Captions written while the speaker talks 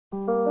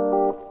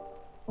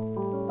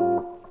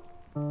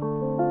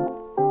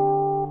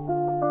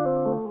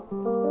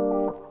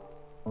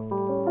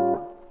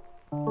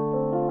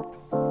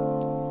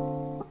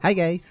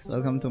Hi guys,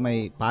 welcome to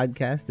my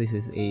podcast. This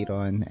is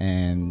Aaron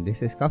and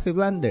this is Coffee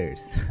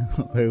Blunders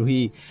where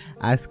we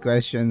ask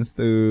questions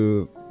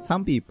to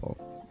some people.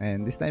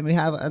 And this time we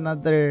have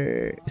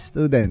another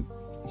student.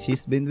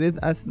 She's been with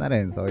us na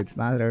rin, so it's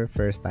not her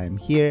first time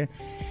here.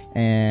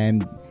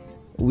 And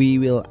we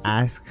will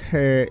ask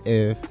her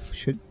if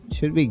should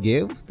we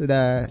give to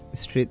the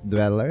street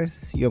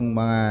dwellers, yung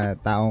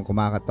mga taong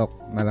kumakatok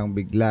na lang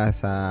bigla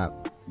sa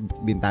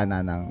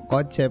bintana ng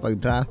kotse pag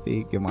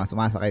traffic, yung mga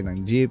sumasakay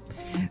ng jeep,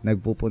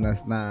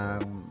 nagpupunas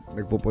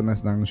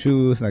ng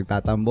shoes,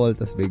 nagtatambol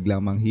tapos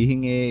biglang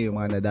manghihingi,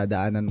 yung mga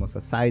nadadaanan mo sa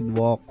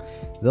sidewalk.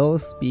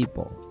 Those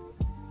people,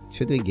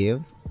 should we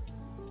give?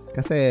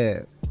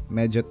 Kasi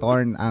medyo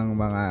torn ang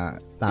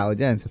mga tao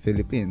dyan sa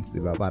Philippines,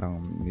 di ba?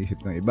 Parang isip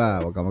ng iba,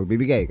 huwag kang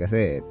magbibigay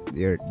kasi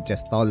you're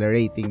just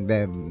tolerating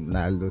them,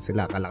 lalo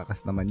sila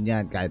kalakas naman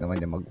yan, kaya naman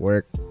yan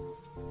mag-work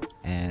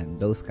and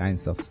those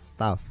kinds of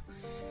stuff.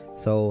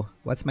 So,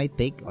 what's my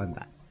take on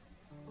that?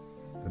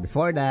 But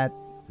before that,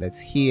 let's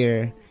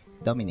hear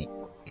Dominic.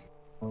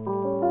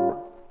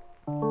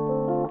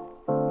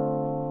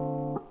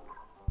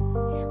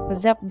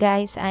 What's up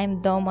guys? I'm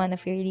Dom, one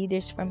of your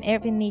leaders from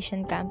Every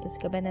Nation Campus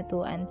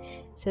Cabanatuan.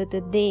 So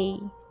today,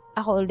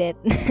 ako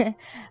ulit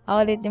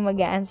yung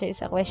mag-a-answer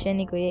sa question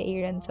ni Kuya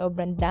Aaron.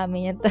 Sobrang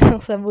dami niyang tanong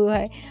sa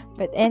buhay.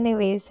 But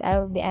anyways, I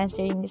will be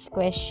answering this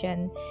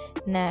question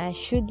na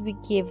should we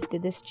give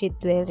to the street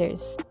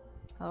dwellers?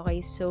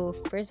 Okay, so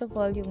first of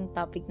all, yung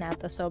topic na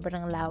to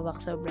sobrang lawak,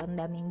 sobrang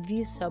daming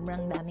views,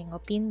 sobrang daming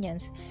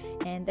opinions,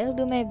 and I'll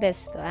do my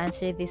best to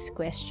answer this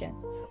question.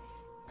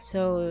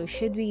 So,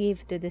 should we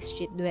give to the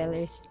street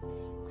dwellers?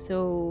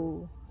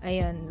 So,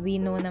 ayun, we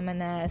know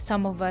naman na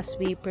some of us,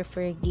 we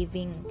prefer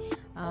giving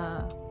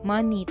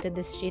money to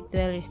the street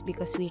dwellers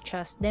because we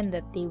trust them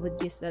that they would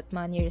use that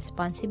money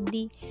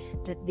responsibly,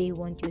 that they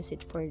won't use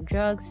it for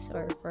drugs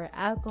or for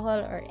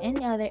alcohol or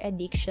any other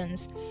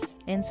addictions.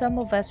 And some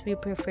of us, we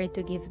prefer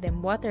to give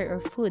them water or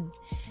food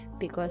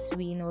because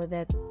we know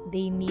that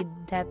they need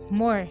that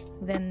more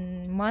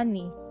than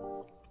money.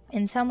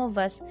 And some of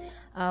us,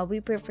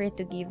 we prefer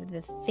to give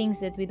the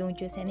things that we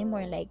don't use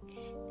anymore, like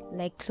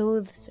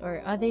clothes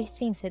or other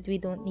things that we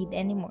don't need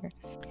anymore.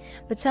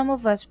 But some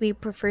of us, we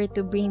prefer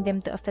to bring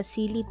them to a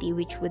facility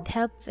which would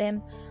help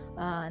them,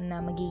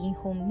 na magiging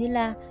home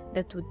nila,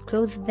 that would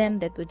clothe them,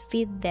 that would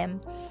feed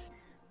them.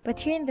 But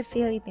here in the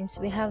Philippines,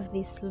 we have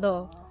this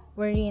law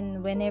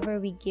wherein whenever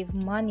we give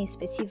money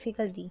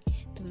specifically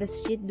to the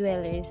street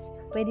dwellers,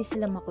 pwede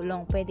sila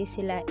makulong, pwede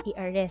sila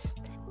i-arrest.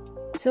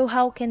 So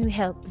how can we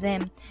help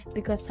them?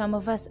 Because some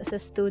of us as a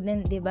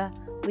student, diba,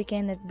 we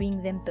cannot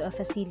bring them to a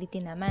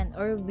facility naman.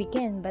 Or we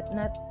can, but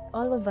not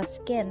all of us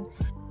can.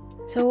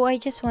 So I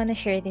just want to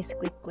share this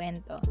quick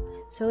kwento.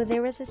 So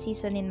there was a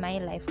season in my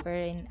life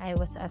wherein I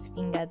was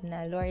asking God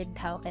na, Lord,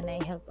 how can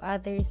I help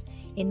others?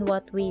 In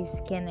what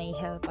ways can I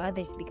help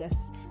others?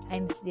 Because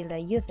I'm still a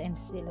youth, I'm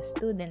still a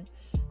student.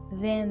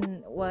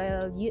 Then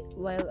while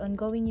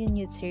ongoing yung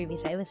youth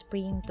service, I was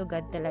praying to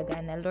God talaga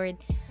na, Lord,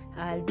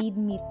 lead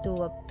me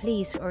to a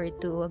place or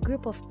to a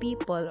group of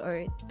people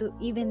or to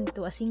even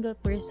to a single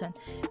person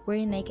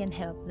wherein I can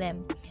help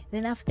them.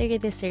 Then after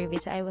the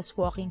service, I was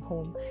walking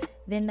home.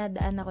 Then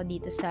nadaan ako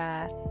dito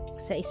sa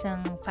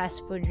isang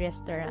fast food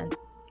restaurant.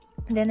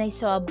 Then I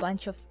saw a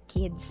bunch of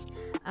kids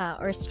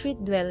or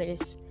street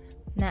dwellers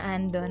na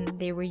andon.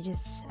 They were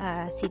just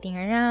sitting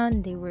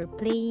around, they were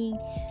playing,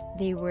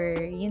 they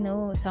were,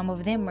 some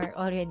of them are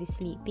already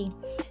sleeping.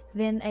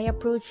 Then I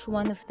approached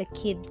one of the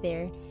kid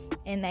there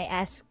and I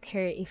asked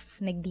her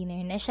if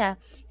nag-dinner na siya,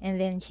 and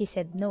then she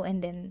said no.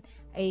 And then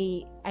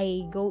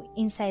I go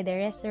inside the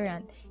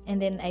restaurant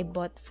and then I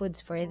bought foods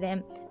for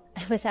them.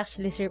 I was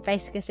actually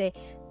surprised kasi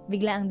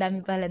bigla ang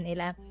dami pala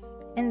nila.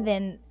 And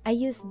then I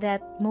used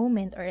that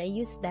moment or I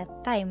used that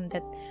time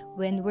that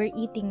when we're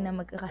eating na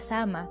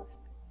magkakasama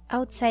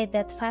outside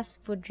that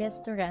fast food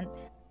restaurant,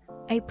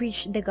 I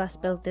preached the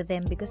gospel to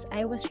them because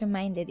I was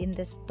reminded in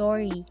the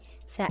story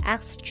sa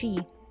Acts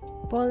 3,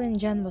 Paul and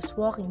John was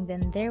walking,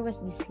 then there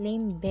was this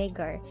lame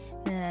beggar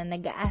na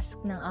nag-ask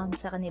ng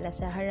alms sa kanila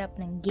sa harap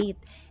ng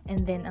gate.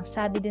 And then ang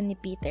sabi dun ni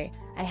Peter,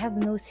 I have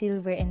no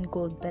silver and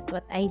gold, but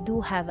what I do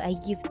have I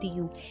give to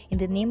you.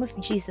 In the name of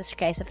Jesus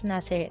Christ of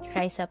Nazareth,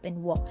 rise up and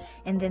walk.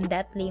 And then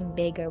that lame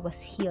beggar was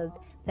healed.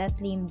 That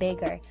lame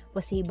beggar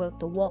was able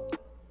to walk.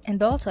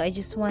 And also, I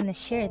just want to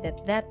share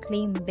that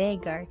lame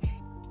beggar,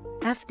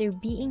 after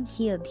being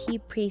healed, he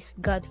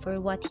praised God for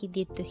what He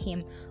did to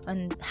him,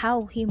 on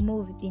how He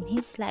moved in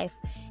his life,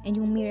 and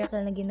yung miracle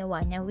na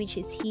ginawa niya,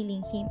 which is healing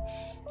him.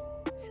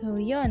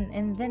 So, yun.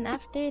 And then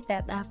after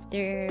that,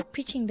 after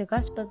preaching the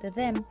gospel to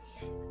them,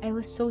 I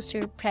was so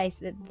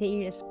surprised that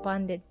they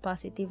responded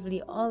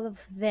positively. All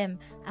of them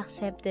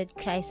accepted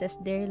Christ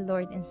as their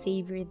Lord and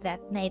Savior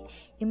that night.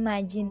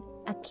 Imagine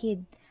a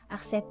kid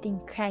accepting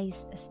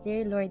Christ as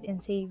their Lord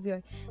and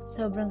Savior.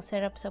 Sobrang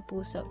sarap sa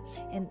puso.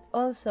 And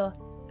also,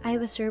 I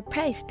was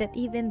surprised that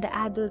even the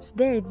adults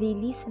there, they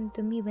listened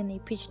to me when I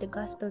preached the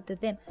gospel to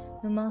them.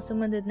 Noong mga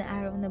sumunod na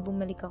araw na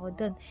bumalik ako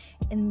doon.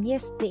 And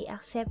yes, they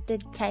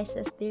accepted Christ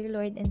as their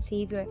Lord and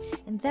Savior.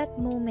 And that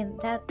moment,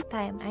 that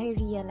time, I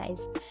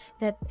realized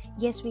that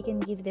yes, we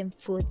can give them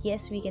food.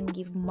 Yes, we can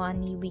give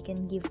money. We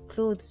can give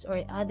clothes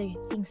or other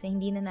things na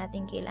hindi na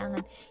natin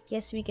kailangan.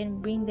 Yes, we can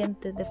bring them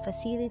to the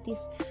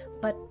facilities.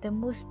 But the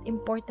most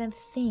important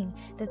thing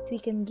that we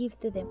can give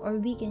to them or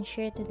we can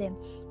share to them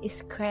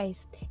is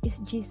Christ,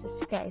 is Jesus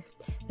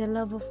Christ, the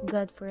love of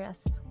God for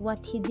us,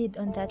 what He did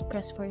on that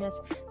cross for us.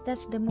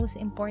 That's the most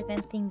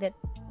important thing that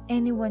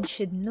anyone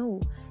should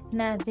know,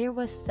 na there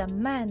was a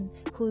man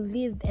who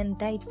lived and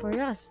died for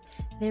us.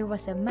 There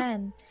was a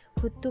man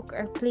who took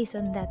our place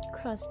on that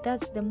cross.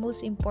 That's the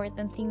most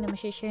important thing na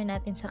ma-share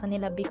natin sa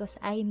kanila, because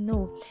I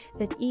know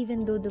that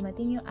even though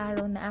dumating yung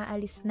araw na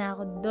aalis na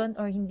ako doon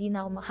or hindi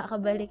na ako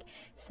makakabalik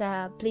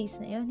sa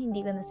place na yun,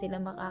 hindi ko na sila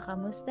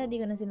makakamusta,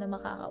 hindi ko na sila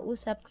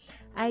makakausap,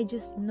 I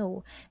just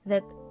know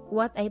that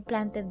what I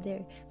planted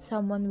there,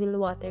 someone will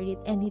water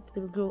it and it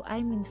will grow.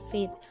 I'm in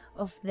faith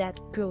of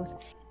that growth.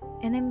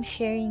 And I'm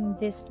sharing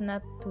this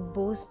not to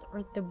boast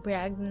or to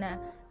brag na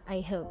I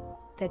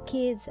helped the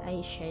kids,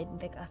 I shared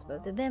the gospel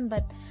to them,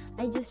 but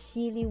I just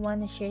really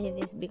want to share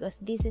this because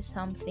this is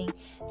something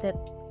that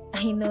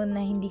I know na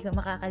hindi ko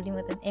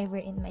makakalimutan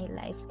ever in my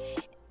life.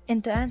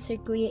 And to answer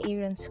Kuya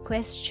Aaron's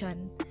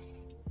question,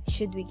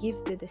 should we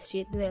give to the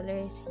street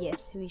dwellers?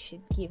 Yes, we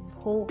should give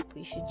hope,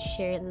 we should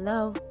share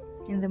love.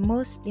 And the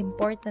most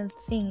important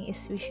thing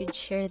is we should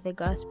share the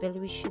gospel,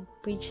 we should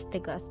preach the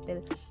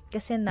gospel.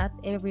 Kasi not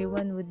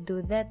everyone would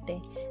do that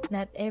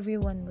Not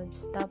everyone would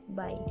stop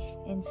by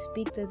and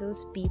speak to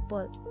those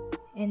people.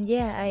 And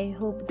yeah, I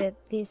hope that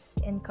this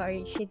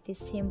encouraged you, this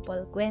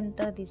simple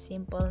kwento, this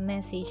simple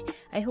message.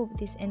 I hope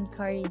this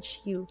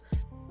encouraged you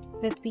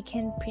that we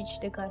can preach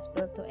the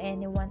gospel to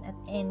anyone at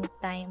any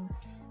time.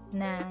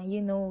 Na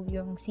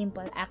yung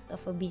simple act of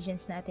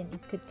obedience natin,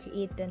 it could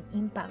create an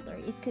impact or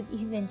it could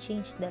even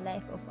change the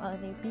life of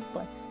other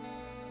people.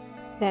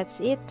 That's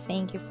it.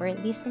 Thank you for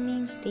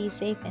listening. Stay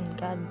safe and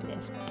God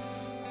bless.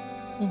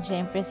 And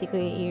syempre si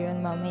Kuya Aaron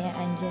mamaya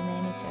andyan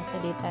na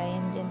nagsasalita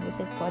yan dyan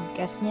kasi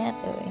podcast niya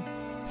to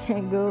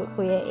Go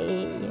Kuya A.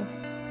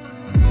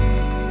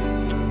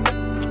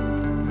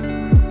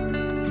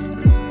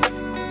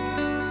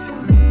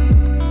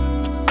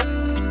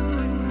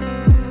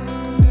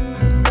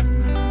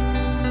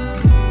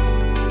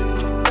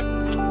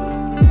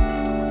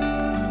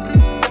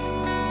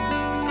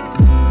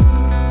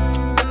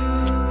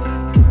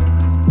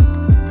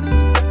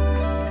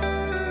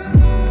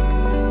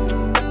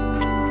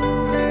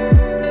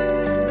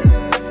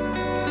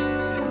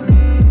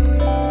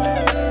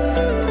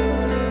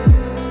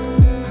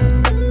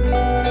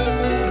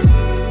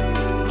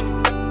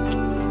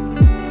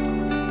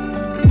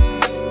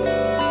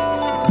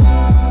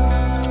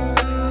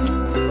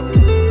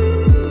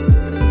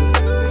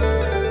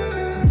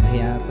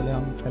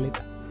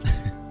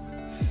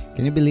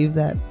 Can you believe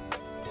that?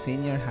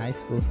 Senior high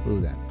school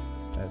student.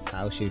 That's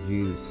how she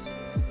views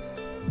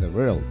the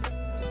world,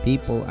 the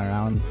people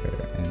around her,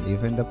 and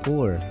even the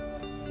poor.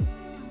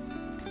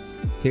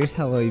 Here's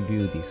how I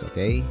view this,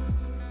 okay?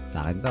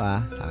 Sa akin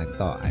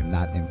to. I'm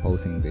not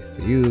imposing this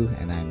to you,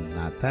 and I'm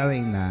not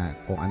telling na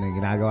kung ano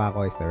yung ginagawa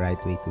ko is the right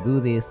way to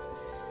do this.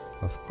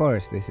 Of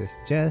course, this is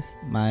just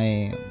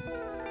my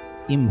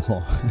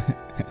imho,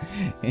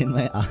 in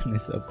my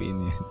honest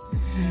opinion.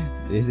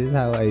 This is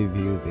how I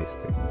view these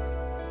things.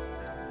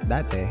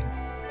 Dati,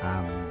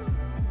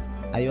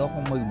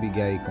 ayokong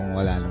magbigay kung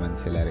wala naman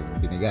sila rin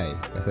binigay.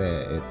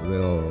 Kasi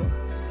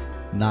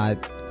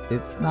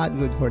it's not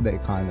good for the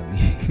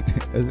economy.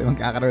 Kasi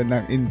magkakaroon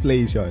ng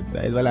inflation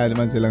dahil wala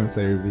naman silang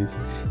service.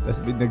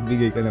 Tapos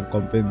nagbigay ka ng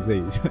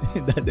compensation.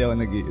 Dati ako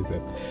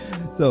nag-iisip.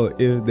 So,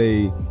 if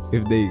they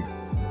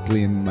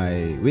clean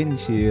my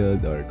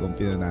windshield or kung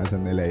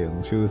pinunasan nila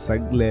yung shoes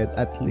saglit,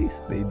 at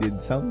least they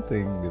did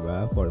something, di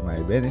ba, for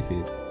my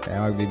benefit.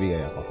 Kaya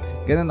magbibigay ako.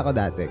 Ganun ako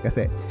dati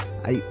kasi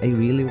I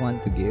really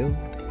want to give.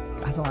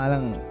 Kaso nga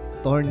lang,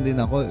 torn din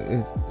ako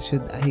if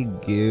should I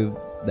give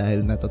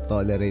dahil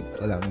natotolerate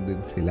ko lang din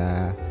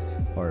sila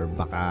or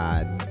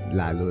baka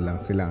lalo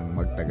lang silang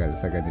magtagal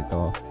sa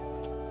ganito.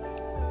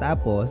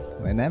 Tapos,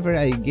 whenever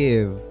I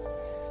give,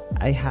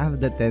 I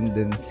have the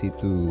tendency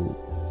to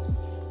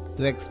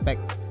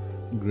expect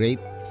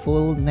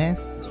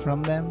gratefulness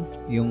from them,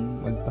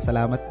 yung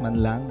magpasalamat man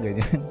lang,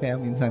 ganyan. Kaya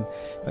minsan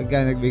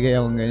pagka nagbigay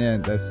akong ganyan,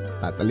 tapos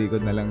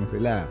tatalikod na lang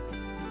sila,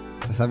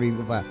 sasabihin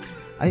ko pa,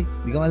 ay,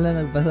 di ka man lang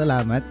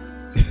nagpasalamat.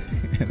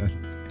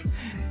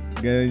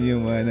 Ganun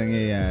yung mga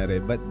nangyayari.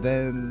 But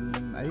then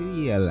I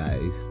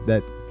realized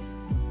that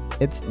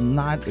it's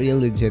not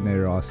really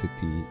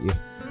generosity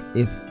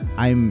if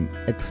I'm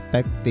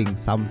expecting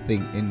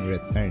something in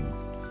return,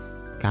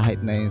 kahit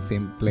na yung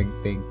simpleng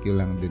thank you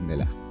lang din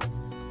nila.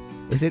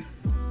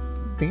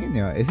 Tingin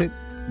nyo, is it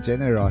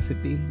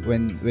generosity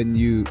when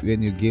you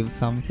give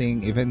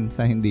something, even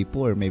sa hindi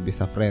poor, maybe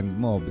sa friend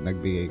mo,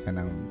 nagbigay ka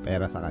ng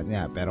pera sa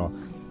kanya, pero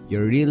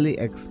you're really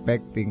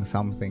expecting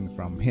something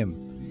from him.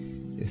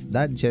 Is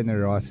that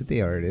generosity,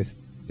 or is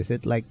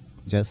it like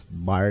just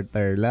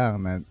barter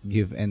lang na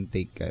give and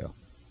take kayo?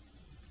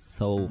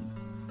 So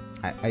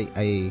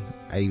I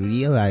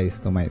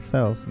realized to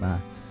myself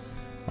na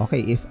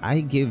okay, if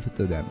I give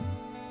to them,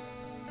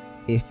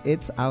 if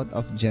it's out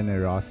of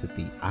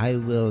generosity,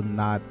 I will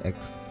not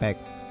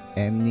expect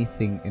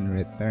anything in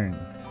return.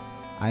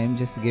 I am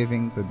just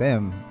giving to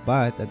them,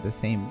 but at the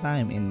same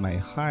time, in my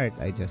heart,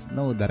 I just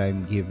know that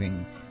I'm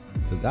giving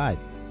to God.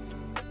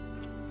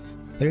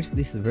 There's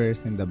this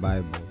verse in the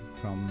Bible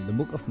from the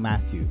book of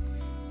Matthew,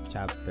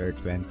 chapter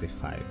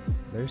 25.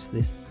 There's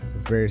this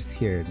verse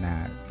here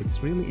na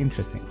it's really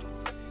interesting.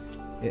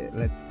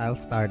 I'll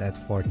start at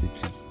 43.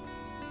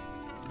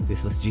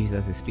 This was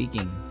Jesus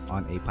speaking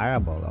on a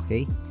parable,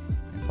 okay?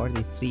 In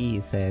 43,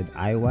 he said,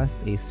 I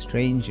was a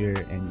stranger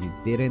and you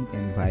didn't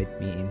invite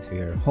me into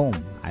your home.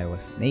 I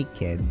was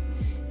naked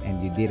and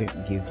you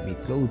didn't give me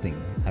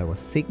clothing. I was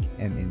sick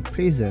and in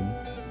prison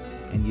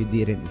and you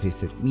didn't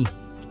visit me.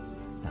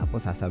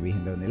 Tapos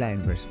sasabihin daw nila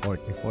in verse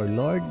 44,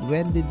 Lord,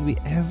 when did we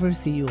ever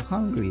see you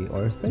hungry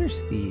or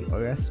thirsty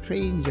or a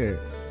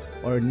stranger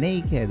or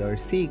naked or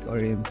sick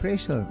or in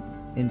prison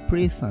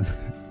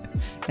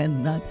and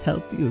not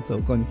help you?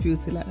 So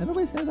confused sila. Ano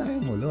ba yung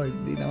sinasabi mo, Lord?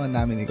 Di naman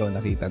namin ikaw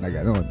nakita na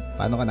gano'n.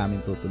 Paano ka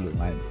namin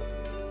tutulungan?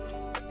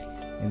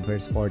 In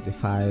verse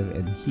 45,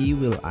 and he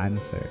will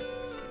answer,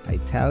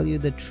 I tell you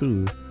the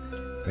truth,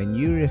 when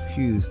you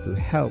refuse to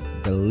help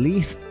the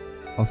least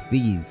of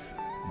these,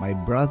 my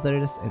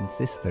brothers and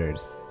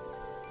sisters,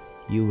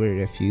 you were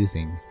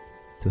refusing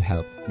to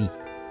help me.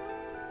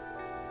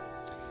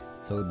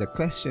 So the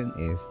question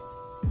is,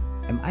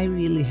 am I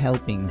really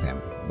helping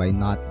them by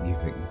not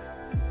giving?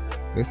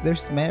 Because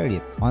there's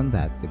merit on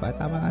that, diba?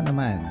 Tama nga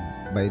naman.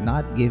 By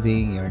not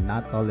giving, you're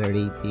not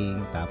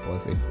tolerating.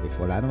 Tapos, if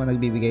wala naman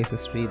nagbibigay sa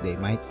street, they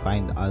might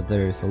find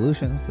other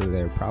solutions to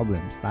their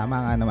problems. Tama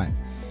nga naman.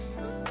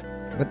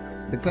 But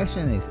the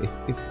question is,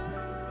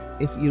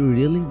 if you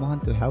really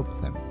want to help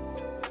them,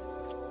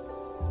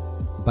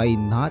 by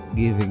not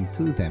giving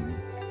to them,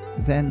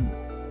 then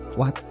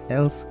what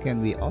else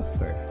can we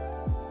offer?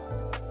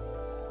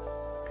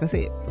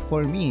 Kasi,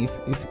 for me,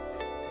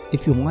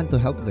 if you want to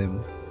help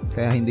them,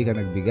 kaya hindi ka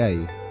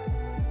nagbigay,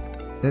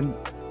 then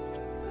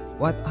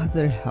what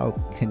other help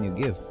can you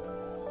give?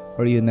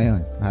 Or yun na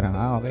yun, parang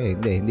okay,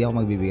 hindi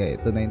ako magbibigay,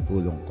 ito na yung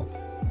tulong ko.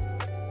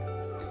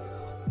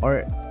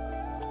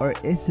 Or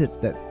is it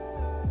that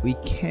we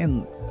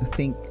can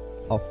think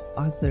of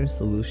other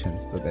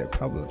solutions to their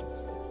problems?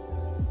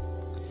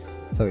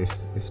 So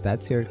if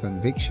that's your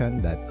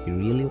conviction that you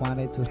really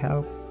wanted to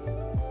help,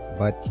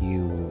 but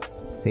you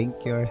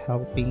think you're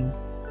helping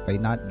by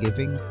not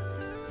giving,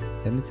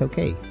 then it's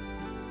okay.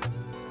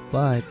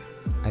 But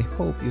I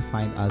hope you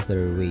find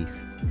other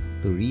ways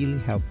to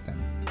really help them,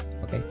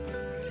 okay?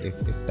 If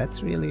that's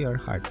really your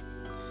heart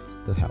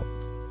to help.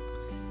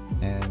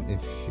 And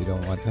if you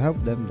don't want to help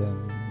them, then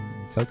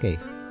it's okay.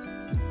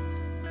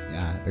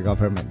 Yeah, the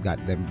government got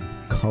them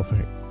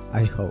covered,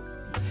 I hope.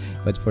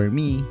 But for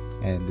me,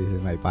 and this is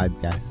my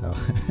podcast, so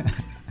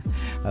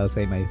I'll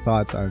say my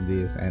thoughts on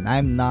this. And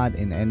I'm not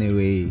in any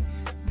way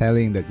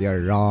telling that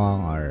you're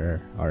wrong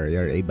or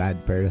you're a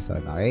bad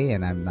person, okay?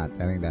 And I'm not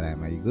telling that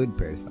I'm a good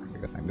person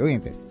because I'm doing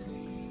this.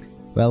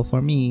 Well,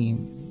 for me,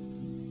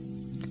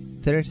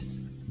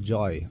 there's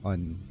joy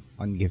on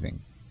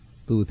giving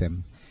to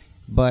them.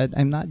 But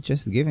I'm not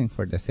just giving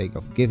for the sake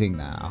of giving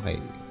na,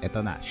 okay,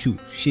 eto na,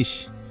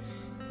 shish.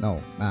 No,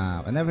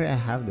 whenever I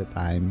have the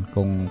time,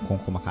 kung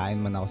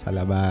kumakain man ako sa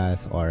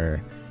labas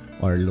or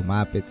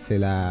lumapit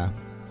sila,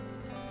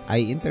 I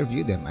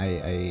interview them.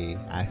 I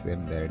ask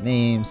them their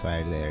names,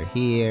 why they're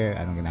here,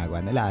 anong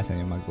ginagawa nila,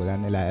 asan yung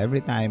magulang nila. Every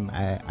time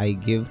I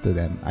give to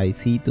them, I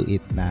see to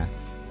it na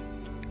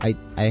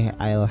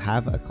I'll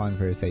have a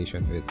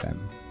conversation with them.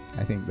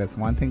 I think that's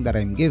one thing that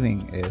I'm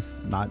giving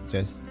is not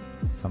just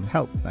some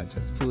help, not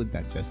just food,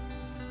 not just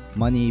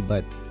money,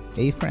 but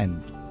a friend.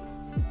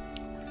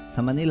 Sa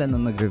Manila,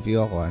 nung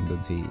nag-review ako,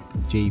 andun si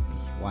JP,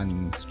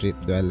 one street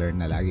dweller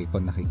na lagi ko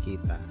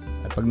nakikita.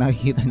 At pag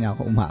nakikita niya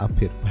ako,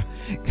 umaapir pa.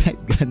 Kahit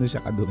gano'n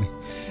siya kadumi.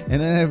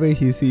 And whenever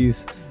he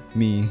sees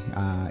me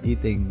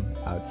eating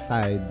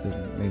outside,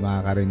 may mga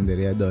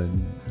karinderya doon,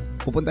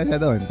 pupunta siya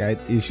doon. Kahit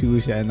issue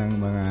siya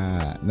ng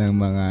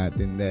mga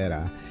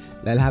tindera,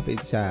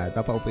 lalapit siya.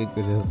 Papaupin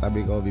ko siya sa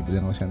tabi ko,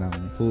 bibilang ko siya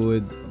ng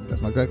food.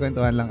 Tapos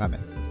magkakwentuhan lang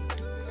kami.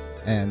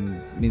 And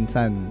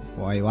minsan,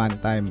 one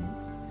time,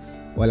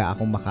 wala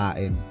akong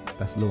makain.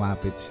 Tapos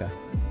lumapit siya.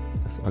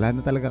 Tapos wala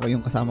na talaga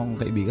yung kasama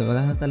kong kaibigan.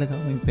 Wala na talaga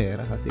kaming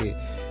pera kasi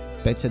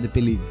pecha de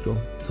peligro.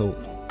 So,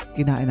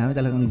 kinain namin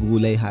talagang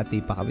gulay,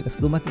 hati pa kami. Tapos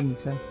dumating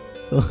siya.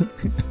 So,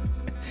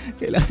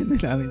 kailangan na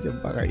namin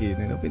siyang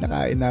pakainin. No?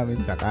 Pinakain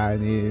namin siya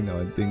kanin,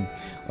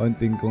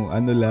 onting kung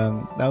ano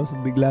lang. Tapos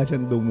bigla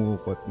siyang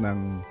dumukot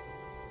ng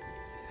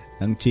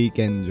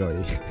Chicken Joy.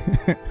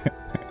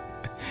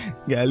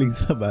 Galing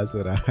sa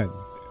basurahan.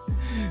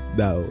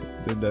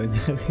 Doon daw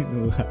niya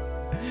kinuha.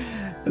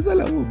 Tapos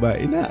alam mo ba,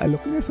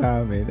 inaalok niya sa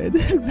amin. Eh,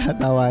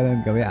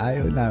 nagtatawanan kami.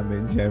 Ayaw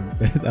namin,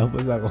 syempre.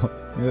 Tapos ako,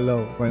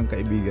 niloloko ko yung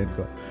kaibigan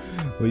ko.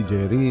 Uy,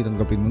 Jerry,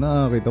 tanggapin mo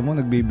na. Kita mo,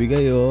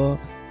 nagbibigay, oh.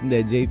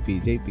 Hindi,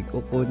 JP,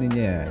 kukunin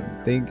niya yan.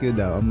 Thank you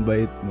daw, ang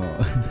bait mo.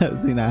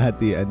 Tapos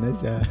sinahatian na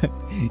siya.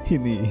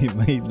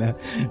 Hinihimay na.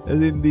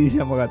 Tapos hindi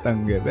siya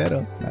makatanggi.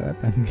 Pero,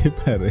 nakatanggi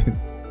pa rin.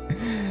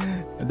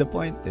 The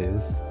point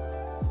is,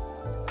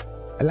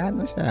 wala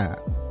na siya.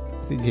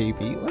 Si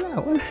JP, wala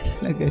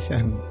talaga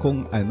siyang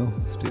kung ano.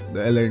 Street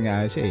dweller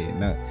nga siya eh.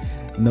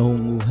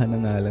 Nahunguhan na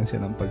nga lang siya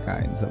ng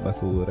pagkain sa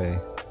basura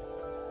eh.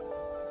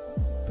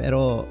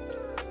 Pero,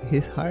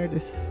 his heart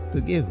is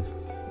to give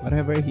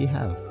whatever he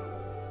have.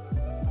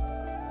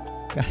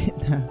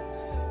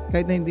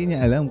 Kahit na hindi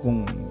niya alam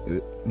kung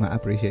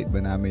ma-appreciate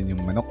ba namin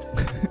yung manok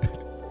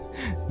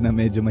na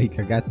medyo may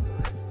kagat.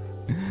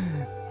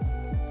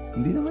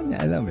 Hindi naman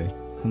niya alam eh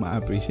kung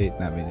ma-appreciate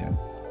namin yun.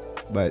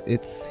 But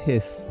it's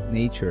his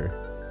nature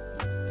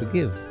to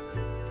give.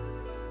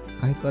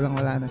 Kahit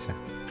walang-wala na siya.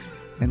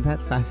 And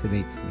that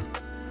fascinates me.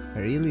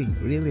 Really,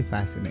 really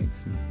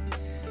fascinates me.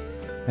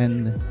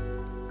 And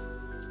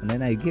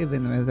when I give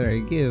and whether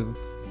I give,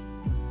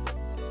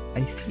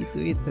 I see to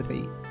it that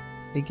I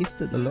give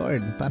to the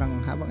Lord.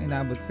 Parang habang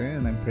inabot ko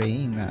yun, I'm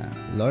praying na,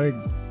 Lord,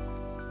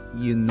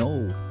 you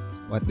know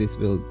what this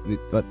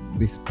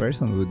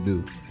person would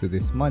do to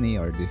this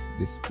money or this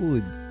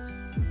food.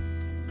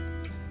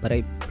 But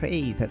I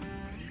pray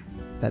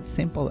that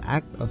simple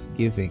act of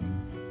giving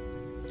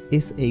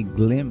is a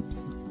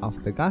glimpse of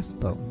the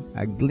gospel,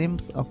 a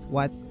glimpse of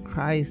what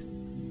Christ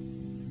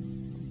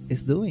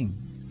is doing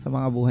sa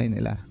mga buhay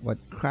nila, what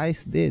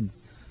Christ did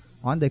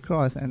on the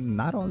cross, and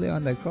not only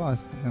on the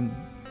cross. And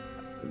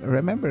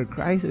remember,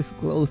 Christ is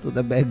close to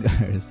the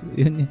beggars.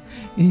 Yun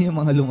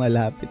yung mga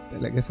lumalapit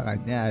talaga sa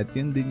Kanya, at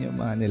yun din yung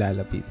mga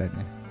nilalapitan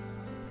niya.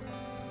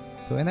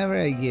 So whenever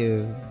I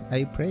give,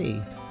 I pray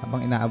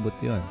habang inaabot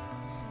yun.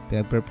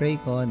 Pinagpray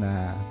ko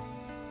na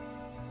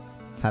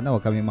sana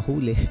wag kami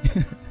mahuli.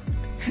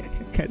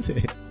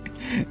 Kasi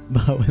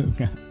bawal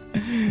nga.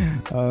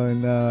 Oh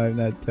no, I'm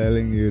not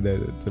telling you that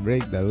to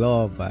break the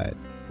law, but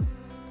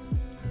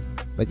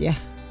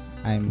yeah,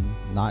 I'm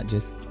not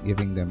just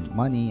giving them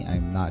money,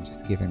 I'm not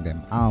just giving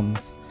them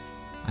alms,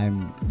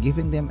 I'm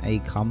giving them a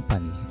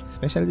company,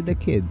 especially the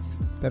kids.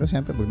 Pero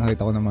syempre pag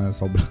nakita ko naman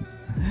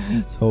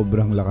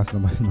sobrang lakas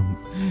naman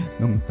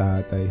nung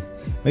tatay,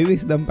 may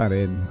wisdom pa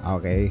rin,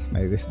 okay?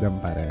 May wisdom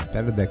pa rin.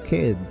 Pero the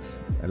kids,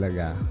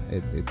 talaga,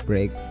 it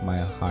breaks my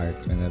heart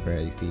whenever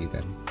I see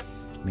them.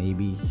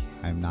 Maybe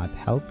I'm not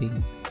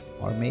helping,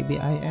 or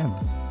maybe I am.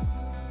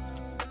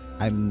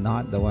 I'm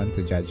not the one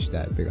to judge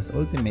that, because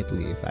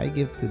ultimately, if I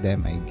give to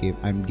them,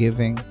 I'm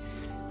giving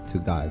to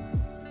God.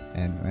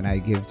 And when I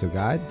give to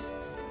God,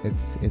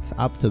 it's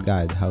up to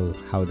God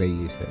how they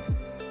use it.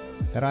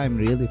 Pero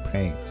I'm really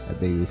praying that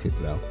they use it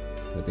well,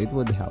 that it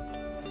would help.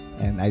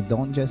 And I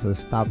don't just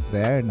stop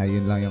there na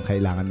yun lang yung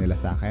kailangan nila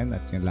sa akin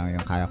at yun lang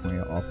yung kaya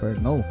kong i-offer.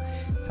 No.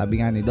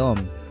 Sabi nga ni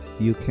Dom,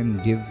 you can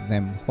give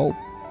them hope.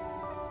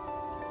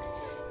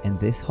 And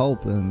this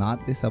hope will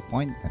not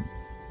disappoint them.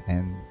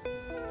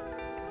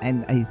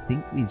 And I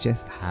think we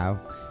just have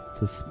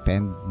to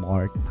spend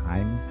more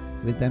time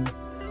with them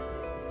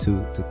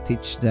to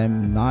teach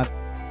them not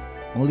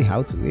only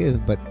how to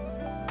live, but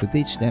to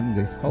teach them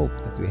this hope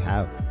that we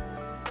have.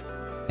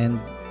 And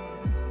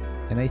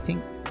I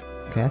think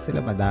kaya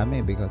sila madami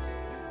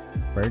because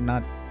we're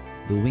not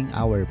doing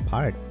our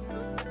part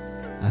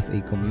as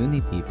a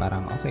community.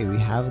 Parang okay, we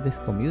have this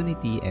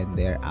community and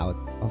they're out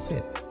of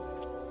it.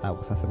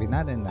 Tapos sasabihin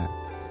natin na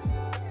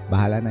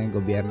bahala na yung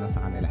gobyerno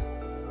sa kanila.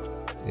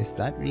 Is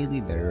that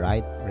really the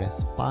right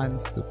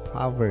response to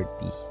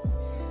poverty?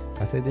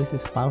 Kasi this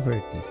is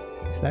poverty.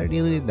 Is that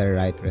really the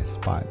right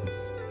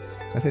response?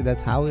 Kasi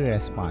that's how we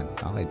respond.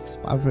 Okay, this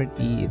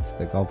poverty, it's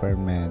the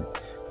government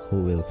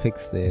who will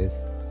fix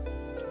this.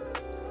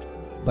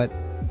 But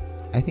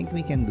I think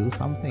we can do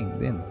something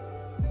din.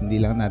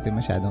 Hindi lang natin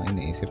masyadong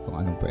iniisip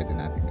kung anong pwede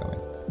natin gawin.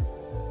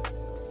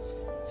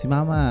 Si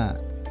Mama,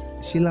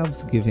 she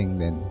loves giving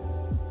din.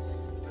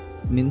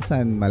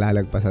 Minsan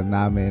malalagpasan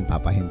namin,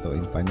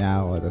 papahintuin pa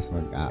niya ako, tapos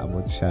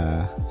mag-aabot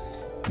siya.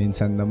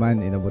 Minsan naman,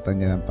 inabutan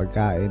niya ng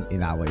pagkain,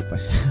 inaway pa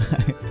siya.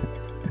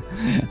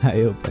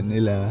 Ayaw pa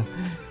nila.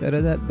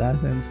 Pero that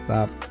doesn't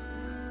stop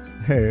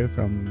her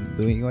from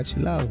doing what she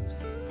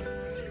loves.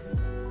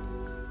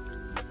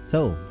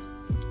 So,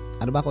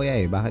 ano ba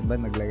kuya bakit ba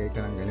naglagay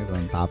ka ng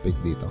ganitong topic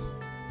dito?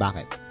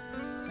 Bakit?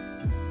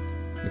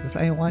 Because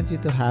I want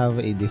you to have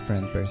a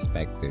different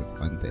perspective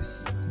on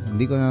this.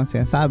 Hindi ko naman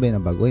sinasabi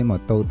na baguhin mo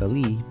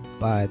totally,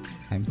 but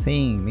I'm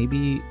saying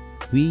maybe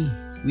we,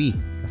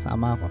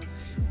 kasama ko,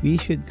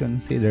 we should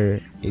consider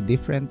a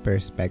different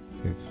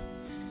perspective.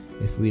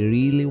 If we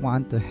really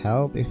want to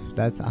help, if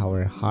that's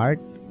our heart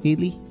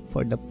really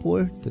for the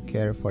poor, to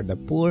care for the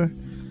poor,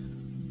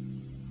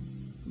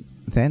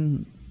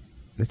 then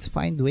let's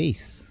find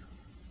ways.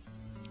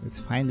 Let's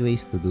find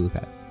ways to do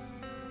that.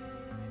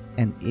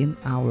 And in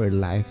our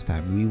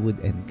lifetime, we would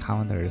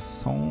encounter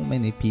so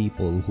many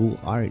people who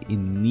are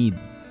in need.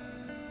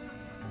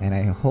 And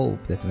I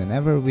hope that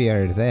whenever we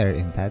are there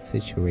in that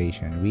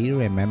situation, we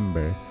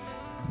remember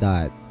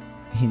that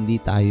hindi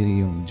tayo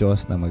yung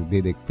Diyos na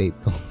magdidictate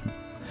kung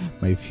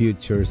may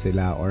future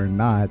sila or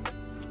not.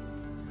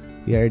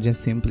 We are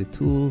just simply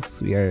tools.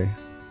 We are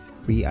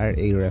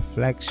a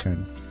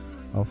reflection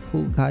of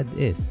who God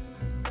is.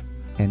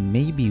 And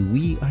maybe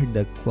we are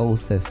the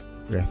closest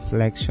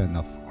reflection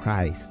of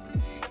Christ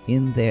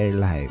in their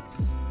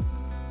lives.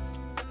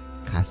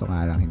 Kaso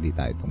nga lang hindi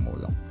tayo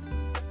tumulong.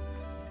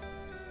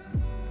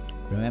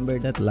 Remember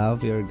that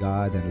love your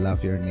God and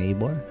love your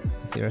neighbor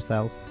as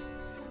yourself.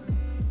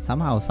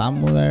 Somehow,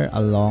 somewhere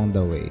along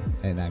the way,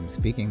 and I'm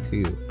speaking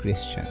to you,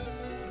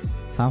 Christians,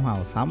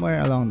 somehow,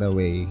 somewhere along the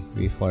way,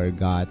 we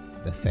forgot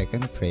the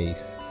second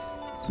phrase,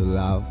 to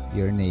love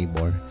your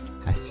neighbor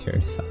as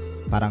yourself.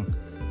 Parang,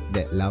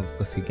 love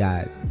ko si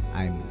God.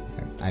 I'm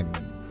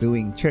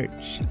doing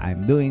church.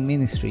 I'm doing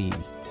ministry.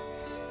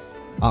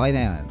 Okay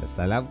na yun.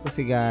 Basta love ko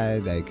si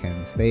God. I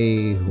can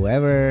stay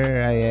whoever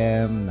I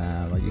am,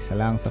 na mag-isa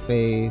lang sa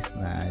faith,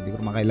 na hindi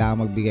ko naman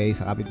kailangan magbigay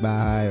sa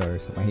kapitbahay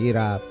or sa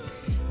mahirap.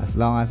 As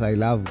long as I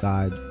love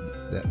God,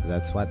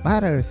 that's what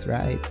matters,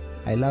 right?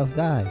 I love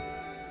God.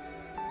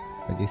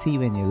 But you see,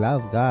 when you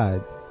love God,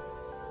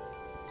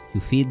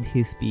 you feed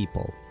His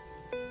people.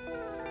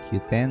 You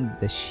tend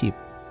the sheep.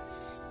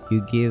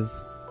 You give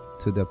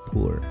to the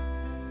poor.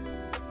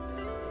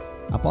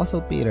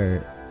 Apostle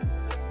Peter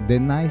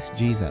denies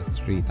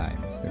Jesus 3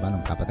 times. Diba?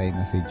 Nung papatayin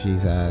na si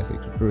Jesus,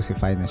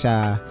 i-crucify na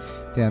siya,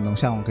 tinanong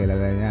siya kung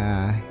kilala niya,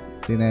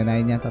 dinenay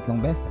niya 3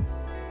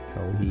 beses.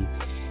 So,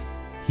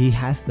 he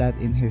has that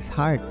in his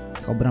heart.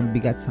 Sobrang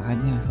bigat sa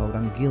kanya.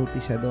 Sobrang guilty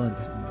siya doon.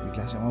 Tapos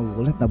bigla siya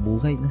magugulat.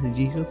 Nabuhay na si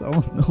Jesus.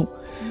 Oh no.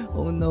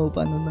 Oh no.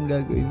 Paano nang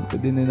gagawin ko?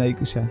 Dinenay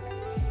ko siya.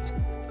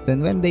 Then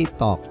when they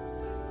talk,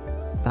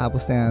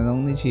 tapos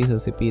tinanong ni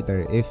Jesus si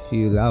Peter, if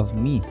you love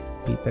me,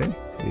 Peter,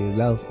 do you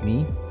love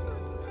me?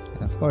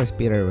 And of course,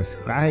 Peter was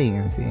crying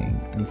and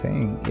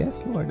saying,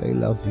 yes, Lord, I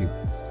love you.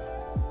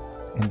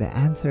 And the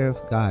answer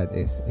of God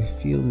is,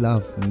 if you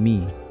love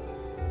me,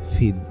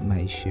 feed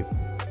my sheep.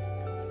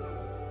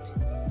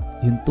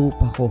 Yung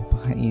tupa ko,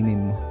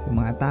 pakainin mo.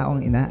 Yung mga taong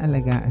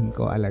inaalagaan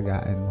ko,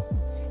 alagaan mo.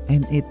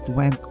 And it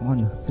went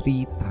on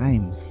 3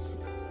 times.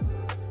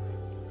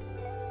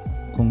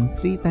 Kung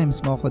 3 times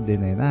mo ako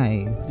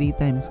dinenay,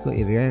 3 times ko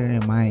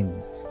i-remind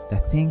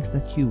the things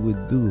that you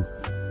would do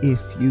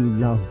if you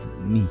love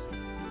me.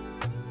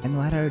 And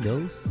what are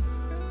those?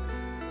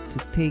 To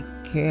take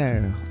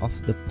care of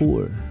the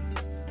poor.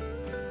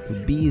 To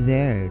be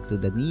there to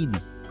the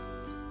needy.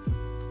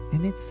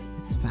 And it's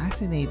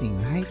fascinating,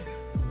 right?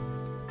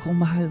 Kung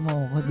mahal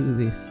mo ako, do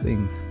these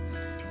things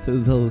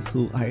to those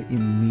who are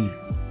in need.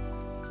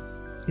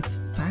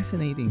 It's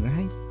fascinating,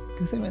 right?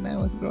 Kasi when I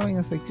was growing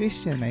as a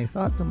Christian, I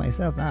thought to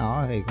myself,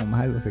 okay, kung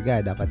mahal ko si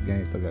God, dapat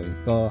ganito gawin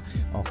ko.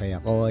 Okay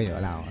ako,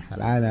 wala akong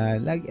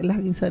kasalanan.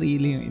 Laging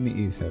sarili yung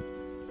iniisip.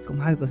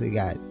 Kung mahal ko si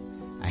God,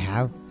 I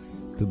have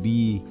to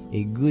be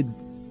a good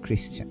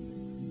Christian.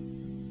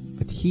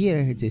 But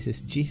here,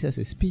 Jesus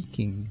is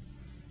speaking.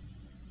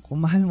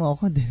 Kung mahal mo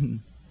ako,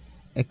 then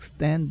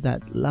extend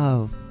that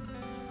love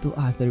to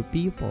other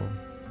people.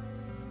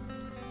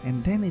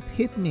 And then it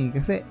hit me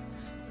kasi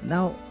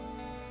now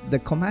the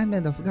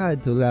commandment of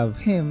God to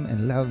love Him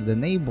and love the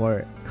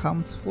neighbor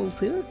comes full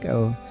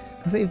circle.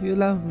 Kasi if you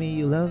love me,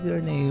 you love your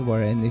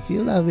neighbor. And if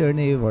you love your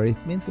neighbor, it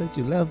means that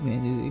you love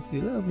me. And if you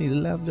love me, you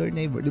love your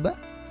neighbor. Diba?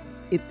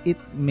 It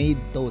made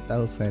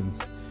total sense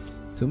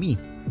to me.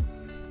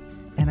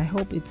 And I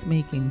hope it's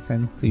making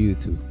sense to you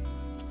too.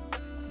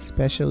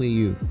 Especially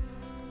you,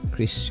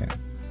 Christian.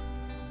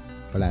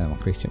 Wala namang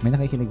Christian. May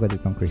nakikinig ba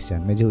ditong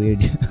Christian? Medyo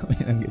weird yun. May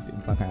nanggit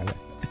yung pangalan.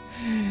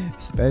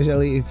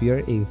 Especially if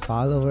you're a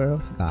follower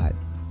of God.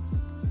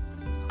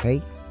 Okay?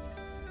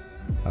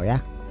 So yeah.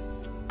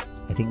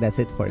 I think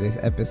that's it for this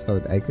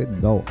episode. I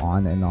could go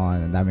on and on.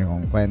 Ang dami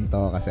kong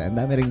kwento kasi ang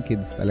dami rin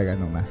kids talaga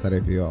nung nasa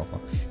review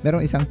ako.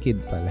 Merong isang kid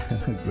pala.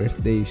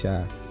 Birthday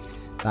siya.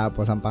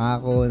 Tapos ang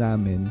pangako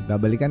namin,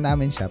 babalikan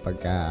namin siya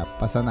pagka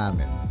pasa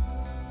namin.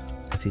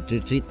 Kasi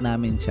treat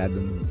namin siya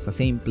dun sa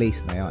same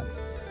place na yon.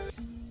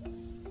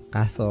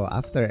 Kaso,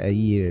 after a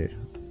year,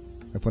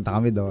 nagpunta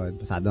kami doon,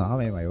 pasado na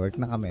kami, may work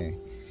na kami,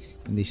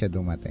 hindi siya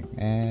dumating.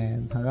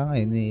 And hanggang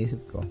ngayon,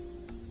 iniisip ko,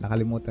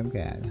 nakalimutan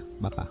kaya na,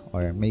 baka,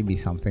 or maybe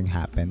something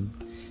happened.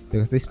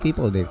 Because these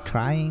people, they're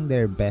trying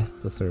their best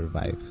to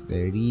survive.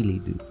 They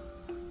really do.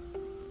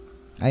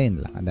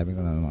 Ayun lang, ang dami ko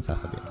na namang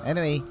sasabihin.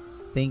 Anyway,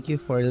 thank you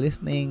for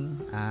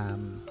listening.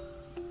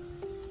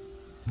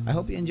 I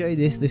hope you enjoy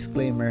this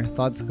disclaimer.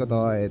 Thoughts ko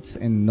to, it's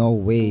in no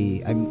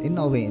way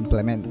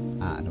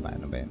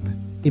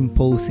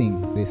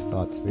imposing these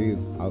thoughts to you.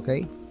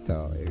 Okay?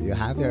 So, if you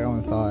have your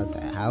own thoughts,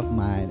 I have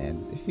mine, and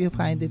if you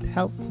find it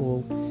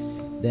helpful,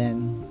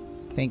 then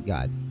thank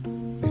God.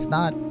 If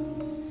not,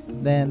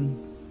 then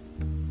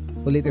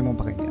ulitin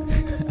mong pakinggan.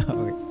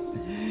 Okay.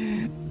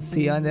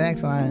 See you on the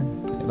next one.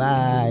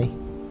 Bye.